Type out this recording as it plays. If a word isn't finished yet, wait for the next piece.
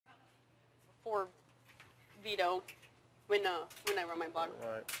for veto when I run my blog.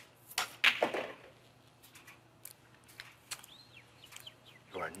 Right.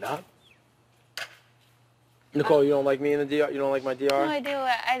 You are not. Nicole, you don't like me in the DR? You don't like my DR? No, I do.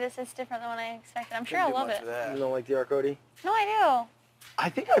 It's different than what I expected. I'm sure I'll love it. You don't like DR, Cody? No, I do. I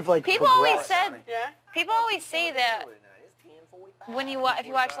think I've like. People always said. Yeah. People always say that when if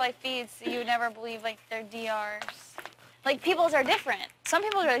you watch live feeds, you never believe like their DRs. Like people's are different. Some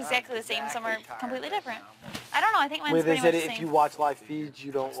people's are exactly the same. Some are completely different. I don't know. I think mine's Wait, they pretty much said the same. if you watch live feeds,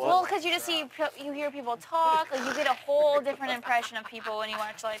 you don't what? Well, because you just see you hear people talk. Like you get a whole different impression of people when you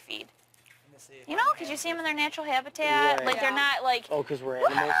watch live feed. You know, because you see them in their natural habitat. Right. Like they're not like. Oh, because we're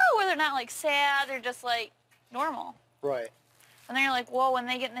animals. Or they're not like sad. They're just like normal. Right. And then you're like, whoa, when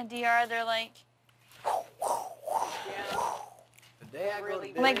they get in the DR, they're like,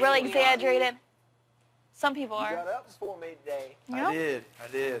 like really exaggerated. Some people are. Got up for me today. You know? I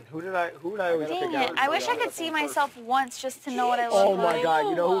did. Who did I always pick Dang out? it. I wish I could see myself once just to know what I look Oh like. my God!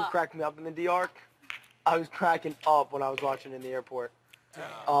 You know who cracked me up in the DR? I was cracking up when I was watching in the airport.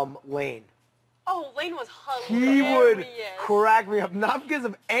 Lane. Oh, Lane was He hilarious. would crack me up, not because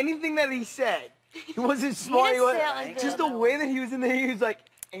of anything that he said. He wasn't smart. didn't say it like Just that. the way that he was in there, he was like,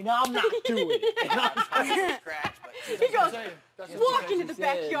 and I'm not doing it. And I was He goes, walk into the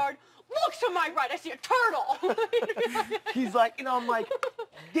backyard, look to my right, I see a turtle. he's like, and I'm like,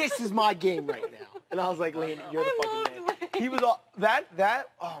 this is my game right now. And I was like, Lane, you're the fucking man. He was all,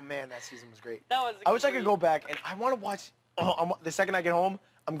 oh man, that season was great. That was I wish I could go back, and I want to watch, the second I get home,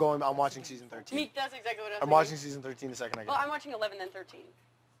 I'm watching season 13. Me, that's exactly what I was I'm watching season 13 the second I get Well, home. I'm watching 11 and 13.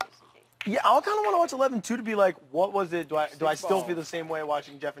 Yeah, I kind of want to watch 11 too to be like, what was it? Do I still feel the same way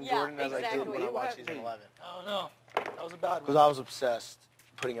watching Jeff and Jordan as I did when I watched season 11? Oh no, that was a bad Because one. I was obsessed,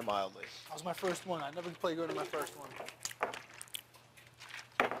 putting it mildly. That was my first one. I never played good in my first one.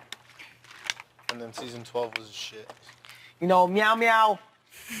 And then season 12 was shit. You know, meow meow.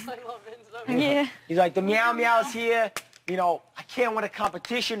 I love it. Yeah. He's like, the meow meow's here. You know, I can't win a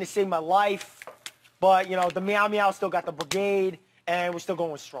competition to save my life, but you know, the meow meow still got the brigade, and we're still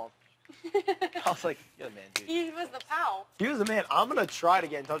going strong. I was like, you're the man, dude. He was the pal. He was the man. I'm gonna try to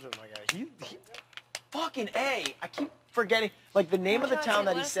get in touch with my guy. He fucking A. I keep forgetting. Like the name of the town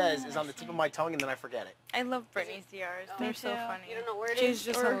that he says is on the tip of my tongue, and then I forget it. I love Brittany's DRs. They're so too. funny. You don't know where it She's is?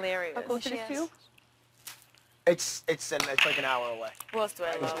 just or hilarious. How close it is to you? It's like an hour away. Who else do I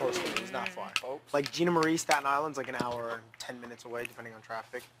It's love? close to me. It's not far. Like Gina Marie, Staten Island's like an hour and 10 minutes away, depending on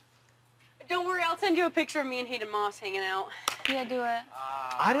traffic. Don't worry, I'll send you a picture of me and Hayden Moss hanging out. Yeah, do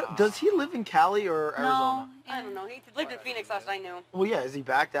it. Does he live in Cali or Arizona? No. I don't know. He lived in Phoenix last I knew. Well, yeah. Is he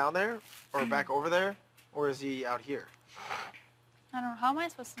back down there, or back over there, or is he out here? I don't know. How am I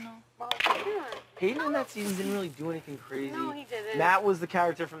supposed to know? Well, sure. Hayden in that season didn't really do anything crazy. No, he didn't. Matt was the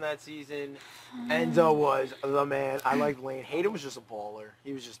character from that season. Enzo was the man. I liked Lane. Hayden was just a baller.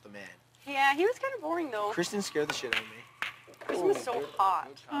 He was just the man. Yeah, he was kind of boring though. Kristen scared the shit out of me. Kristen was so hot.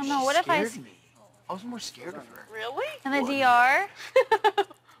 I don't know. What if I Scared me. I was more scared of her. Really? in the DR?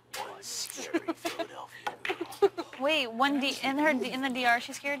 One scary Philadelphia. Wait, in the DR,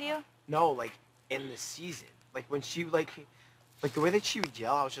 she scared you? No, like in the season, like when she like the way that she would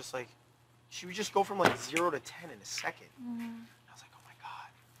yell, I was just like, she would just go from like 0 to 10 in a second. I was like, oh my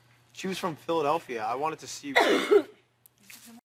God. She was from Philadelphia. I wanted to see.